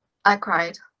 I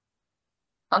cried,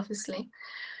 obviously.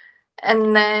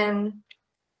 And then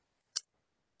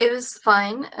it was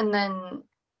fine. And then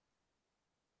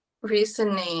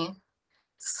recently,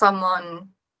 someone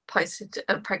posted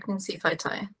a pregnancy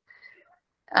photo.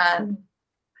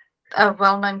 A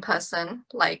well-known person,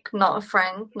 like not a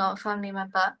friend, not a family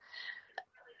member.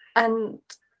 And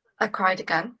I cried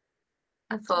again.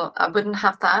 I thought I wouldn't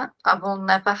have that. I will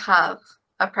never have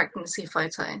a pregnancy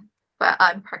photo where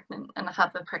I'm pregnant and I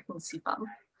have a pregnancy bum.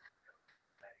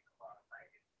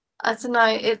 I don't know,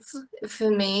 it's,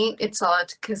 for me, it's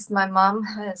odd because my mum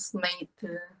has made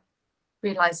the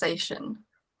realization.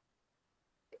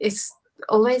 It's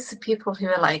always the people who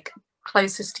are like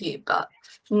closest to you, but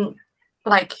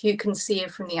like you can see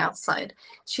it from the outside.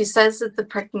 She says that the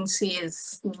pregnancy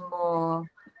is more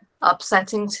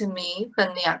upsetting to me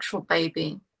than the actual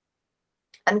baby.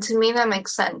 And to me that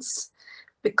makes sense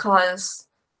because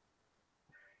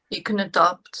you can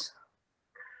adopt,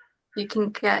 you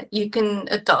can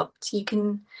adopt, you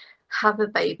can have a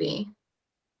baby,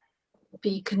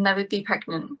 but you can never be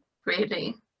pregnant,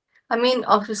 really. I mean,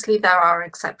 obviously there are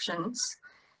exceptions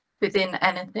within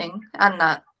anything, and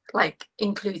that like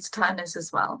includes Turner's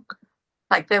as well.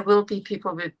 Like there will be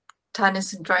people with Turner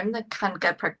syndrome that can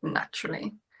get pregnant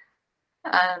naturally.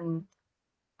 But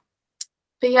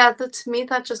yeah, to me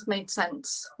that just made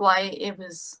sense why it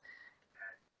was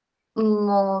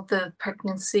more the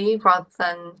pregnancy rather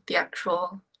than the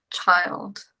actual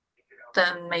child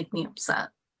that made me upset.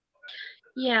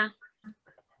 Yeah.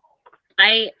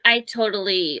 I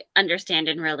totally understand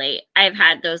and relate. I've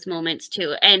had those moments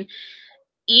too. And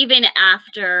even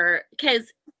after,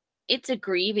 because it's a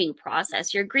grieving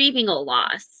process, you're grieving a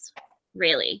loss,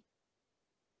 really.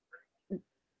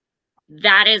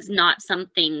 That is not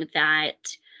something that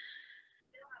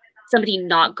somebody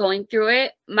not going through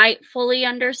it might fully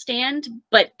understand,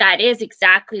 but that is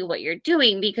exactly what you're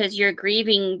doing because you're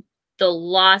grieving the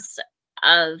loss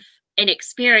of an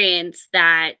experience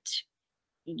that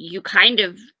you kind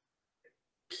of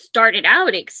started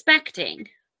out expecting.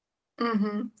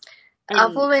 Mm-hmm.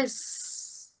 I've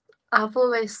always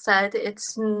said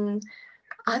it's,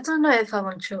 I don't know if I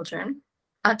want children.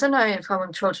 I don't know if I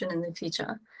want children in the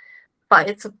future, but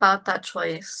it's about that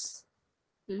choice.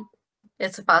 Mm-hmm.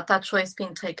 It's about that choice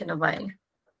being taken away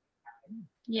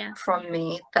from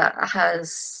me. That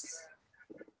has,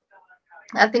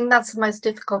 I think that's the most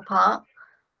difficult part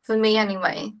for me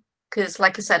anyway, because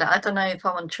like I said, I don't know if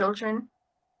I want children.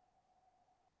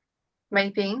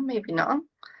 Maybe not.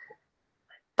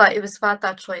 But it was about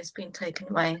that choice being taken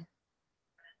away.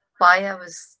 Why I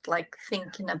was like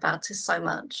thinking about it so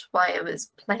much, why it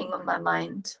was playing on my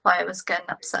mind, why I was getting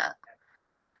upset.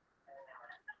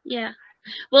 Yeah.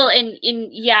 Well, and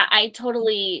yeah, I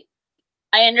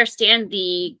understand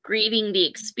the grieving the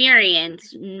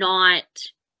experience, not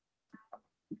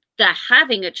the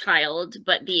having a child,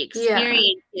 but the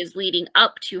experience is leading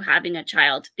up to having a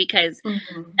child, because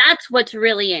that's what's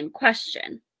really in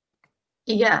question.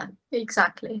 Yeah,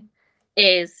 exactly.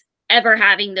 Is ever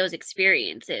having those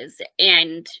experiences,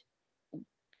 and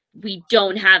we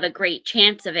don't have a great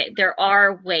chance of it. There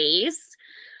are ways,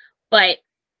 but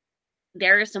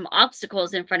there are some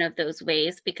obstacles in front of those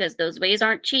ways because those ways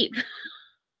aren't cheap.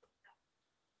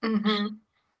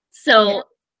 So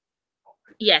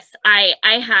yes,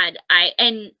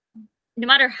 and no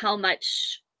matter how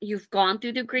much you've gone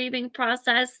through the grieving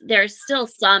process, there's still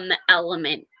some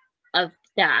element of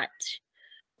that.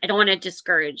 I don't want to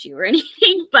discourage you or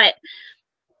anything, but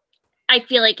I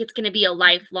feel like it's going to be a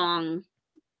lifelong,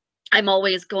 I'm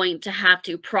always going to have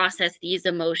to process these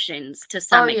emotions to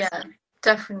some extent. Yeah,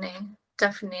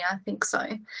 definitely, I think so.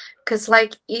 Because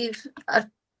like, if I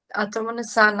don't want to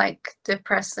sound like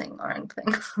depressing or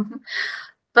anything,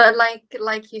 but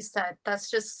like you said,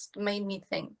 that's just made me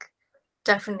think.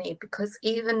 Definitely, because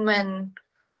even when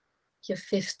you're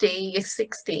 50, you're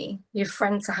 60, your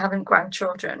friends are having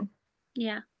grandchildren.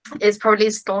 Yeah, it's probably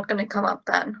still going to come up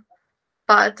then.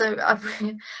 But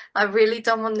I really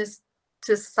don't want this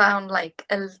to sound like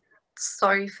a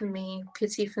sorry for me,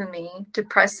 pity for me,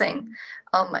 depressing.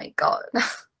 Oh my God.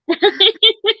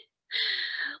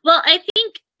 Well, I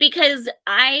think because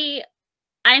I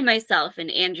myself, and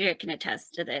Andrea can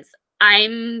attest to this,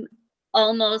 I'm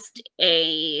almost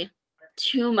a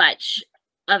too much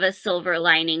of a silver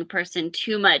lining person,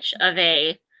 too much of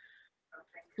a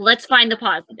let's find the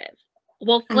positive.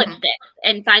 We'll flip this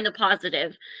and find the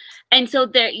positive. And so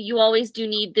there, you always do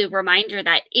need the reminder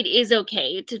that it is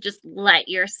okay to just let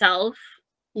yourself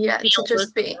feel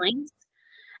those feelings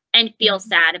and feel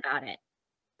sad about it.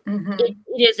 It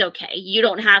is okay. You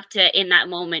don't have to, in that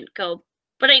moment, go,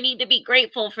 but I need to be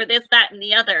grateful for this, that, and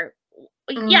the other.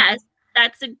 Yes,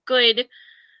 that's a good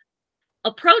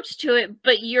approach to it,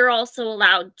 but you're also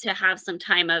allowed to have some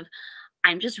time of,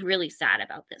 I'm just really sad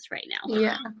about this right now.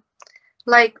 Yeah.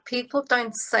 Like, people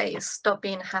don't say stop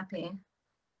being happy.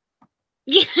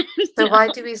 Yeah. So why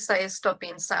do we say stop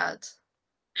being sad?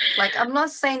 Like, I'm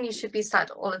not saying you should be sad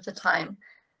all of the time,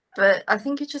 but I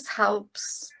think it just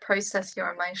helps process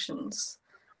your emotions.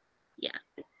 Yeah.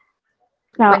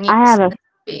 So When you I have a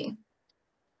be.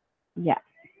 yeah.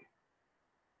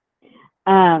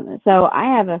 So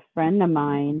I have a friend of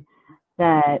mine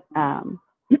that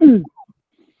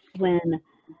when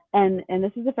and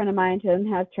this is a friend of mine who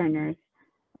doesn't have Turners,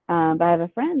 but I have a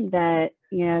friend that,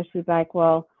 you know, she's like,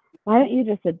 well, why don't you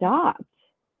just adopt?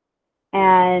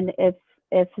 And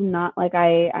it's not like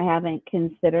I haven't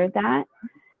considered that,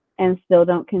 and still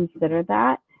don't consider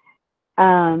that,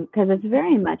 because it's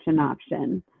very much an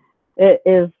option. It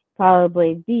is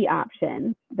probably the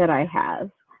option that I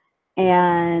have,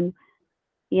 and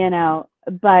you know,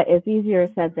 but it's easier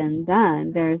said than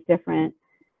done. There's different,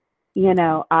 you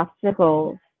know,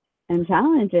 obstacles and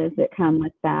challenges that come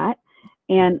with that,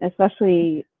 and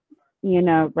especially, you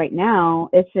know, right now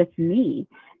it's just me,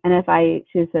 and if I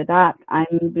choose to adopt,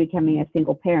 I'm becoming a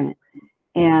single parent,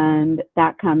 and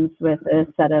that comes with a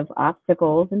set of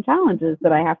obstacles and challenges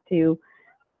that I have to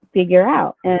figure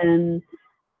out and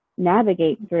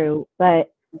navigate through.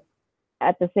 But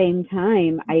at the same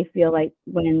time, I feel like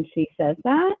when she says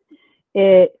that,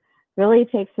 it really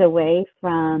takes away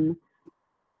from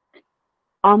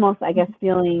almost, I guess,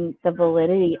 feeling the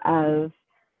validity of,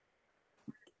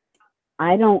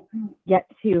 I don't get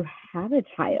to have a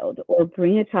child or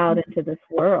bring a child into this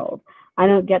world. I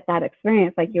don't get that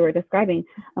experience like you were describing.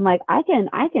 I'm like, I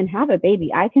can have a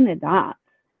baby, I can adopt,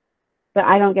 but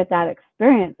I don't get that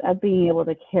experience of being able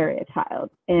to carry a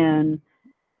child and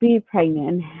be pregnant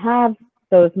and have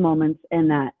those moments in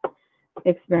that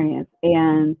experience.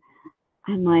 And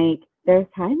I'm like, there's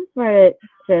times where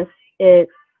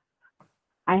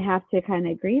I have to kind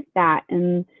of grieve that,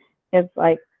 and it's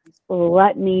like,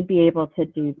 let me be able to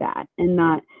do that, and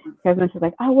not, because when she's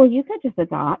like, oh well, you could just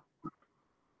adopt,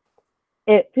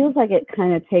 it feels like it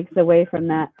kind of takes away from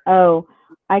that. Oh,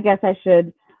 I guess I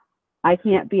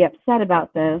can't be upset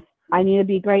about this. I need to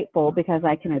be grateful because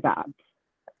I can adopt.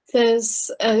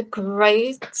 There's a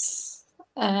great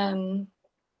thing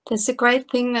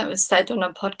that was said on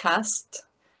a podcast,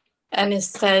 and it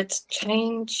said,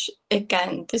 change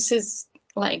again. This is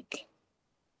like,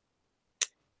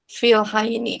 feel how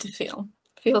you need to feel.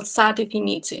 Feel sad if you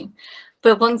need to.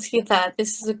 But once you're there,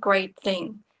 this is a great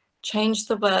thing. Change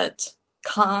the word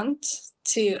can't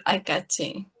to I get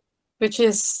to, which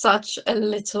is such a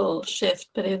little shift,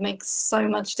 but it makes so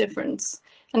much difference.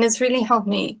 And it's really helped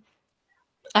me.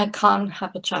 I can't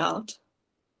have a child.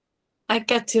 I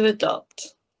get to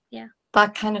adopt. Yeah.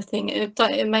 That kind of thing.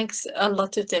 It makes a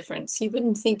lot of difference. You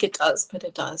wouldn't think it does, but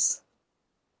it does.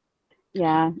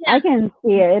 Yeah, I can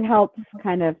see it. It helps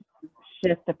kind of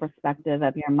shift the perspective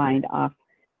of your mind off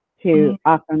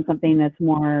from something that's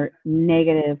more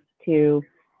negative to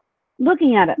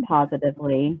looking at it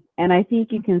positively. And I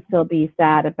think you can still be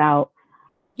sad about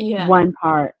one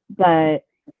part, but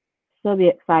still be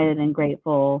excited and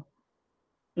grateful,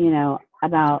 you know,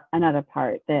 about another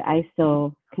part that I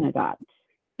still can adopt.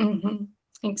 Mm-hmm.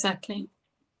 Exactly.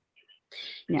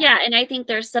 Yeah, and I think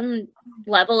there's some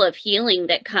level of healing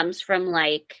that comes from,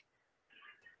 like,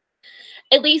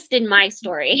 at least in my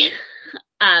story,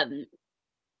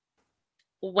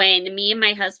 when me and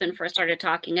my husband first started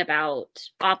talking about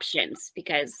options,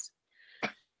 because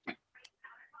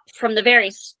from the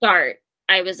very start,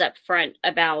 I was upfront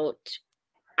about,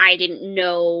 I didn't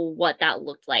know what that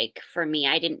looked like for me.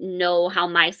 I didn't know how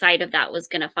my side of that was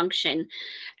going to function.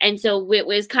 And so it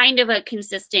was kind of a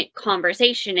consistent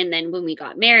conversation. And then when we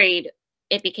got married,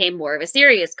 it became more of a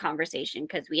serious conversation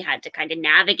because we had to kind of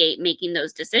navigate making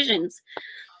those decisions.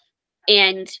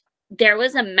 And there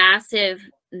was a massive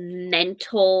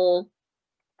mental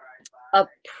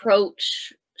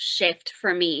approach shift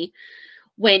for me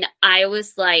when I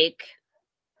was like,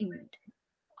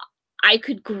 I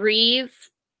could grieve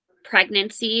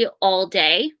pregnancy all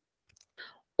day,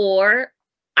 or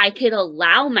I could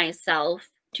allow myself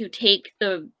to take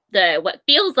the what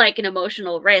feels like an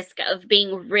emotional risk of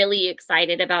being really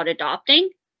excited about adopting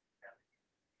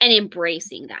and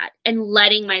embracing that and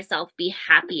letting myself be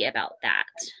happy about that.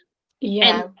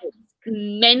 Yeah.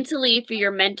 And mentally, for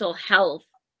your mental health,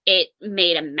 it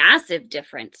made a massive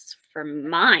difference for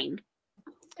mine.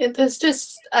 There's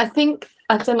just, I don't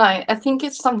know, I think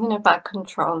it's something about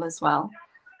control as well.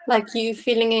 Like, you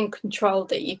feeling in control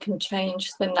that you can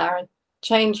change the narrative,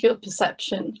 change your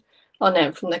perception on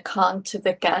it from the can't to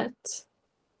the get.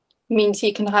 means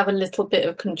you can have a little bit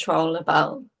of control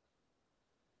about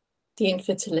the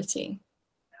infertility.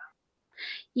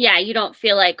 Yeah, you don't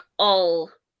feel like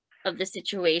all of the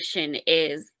situation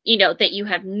is, that you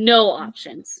have no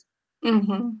options.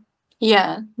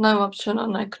 Yeah, no option or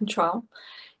no control.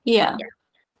 Yeah.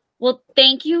 Well,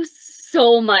 thank you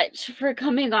so much for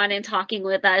coming on and talking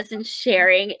with us and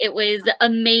sharing. It was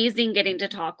amazing getting to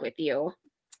talk with you.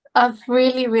 I've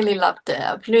really, really loved it.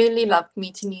 I've really loved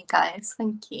meeting you guys.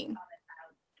 Thank you.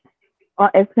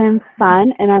 Well, it's been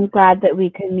fun, and I'm glad that we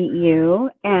could meet you,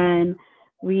 and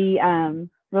we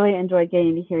really enjoyed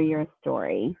getting to hear your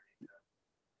story.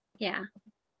 Yeah.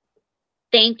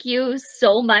 Thank you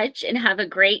so much, and have a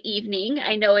great evening.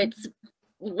 I know it's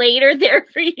later there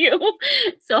for you,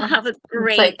 so have a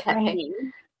great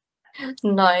evening.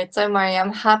 No, don't worry.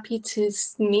 I'm happy to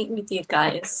meet with you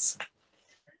guys.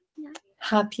 Yeah.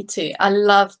 Happy to. I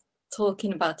love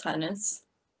talking about tennis.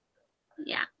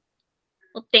 Yeah.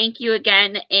 Well, thank you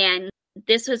again, and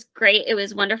this was great. It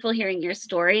was wonderful hearing your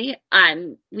story.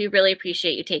 We really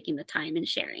appreciate you taking the time and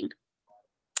sharing.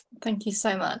 Thank you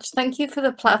so much. Thank you for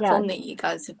the platform that you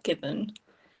guys have given,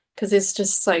 because it's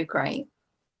just so great.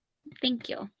 Thank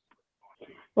you.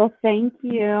 Well, thank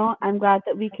you. I'm glad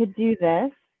that we could do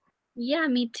this. Yeah,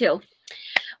 me too.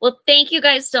 Well, thank you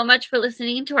guys so much for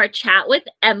listening to our chat with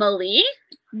Emily.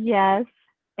 Yes.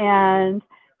 And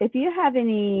if you have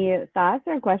any thoughts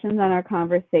or questions on our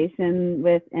conversation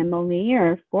with Emily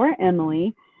or for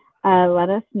Emily, let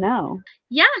us know.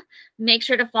 Yeah. Make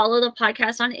sure to follow the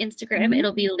podcast on Instagram.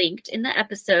 It'll be linked in the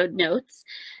episode notes.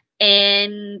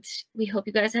 And we hope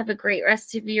you guys have a great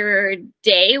rest of your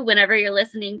day whenever you're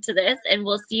listening to this. And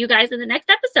we'll see you guys in the next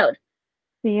episode.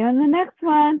 See you in the next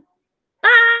one.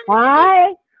 Bye.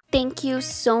 Bye. Thank you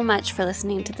so much for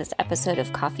listening to this episode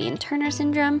of Coffee and Turner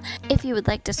Syndrome. If you would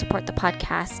like to support the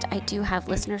podcast, I do have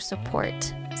listener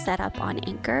support set up on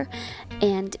Anchor.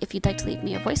 And if you'd like to leave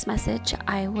me a voice message,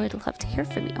 I would love to hear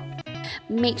from you.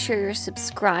 Make sure you're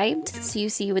subscribed so you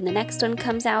see when the next one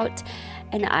comes out.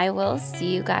 And I will see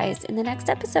you guys in the next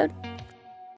episode.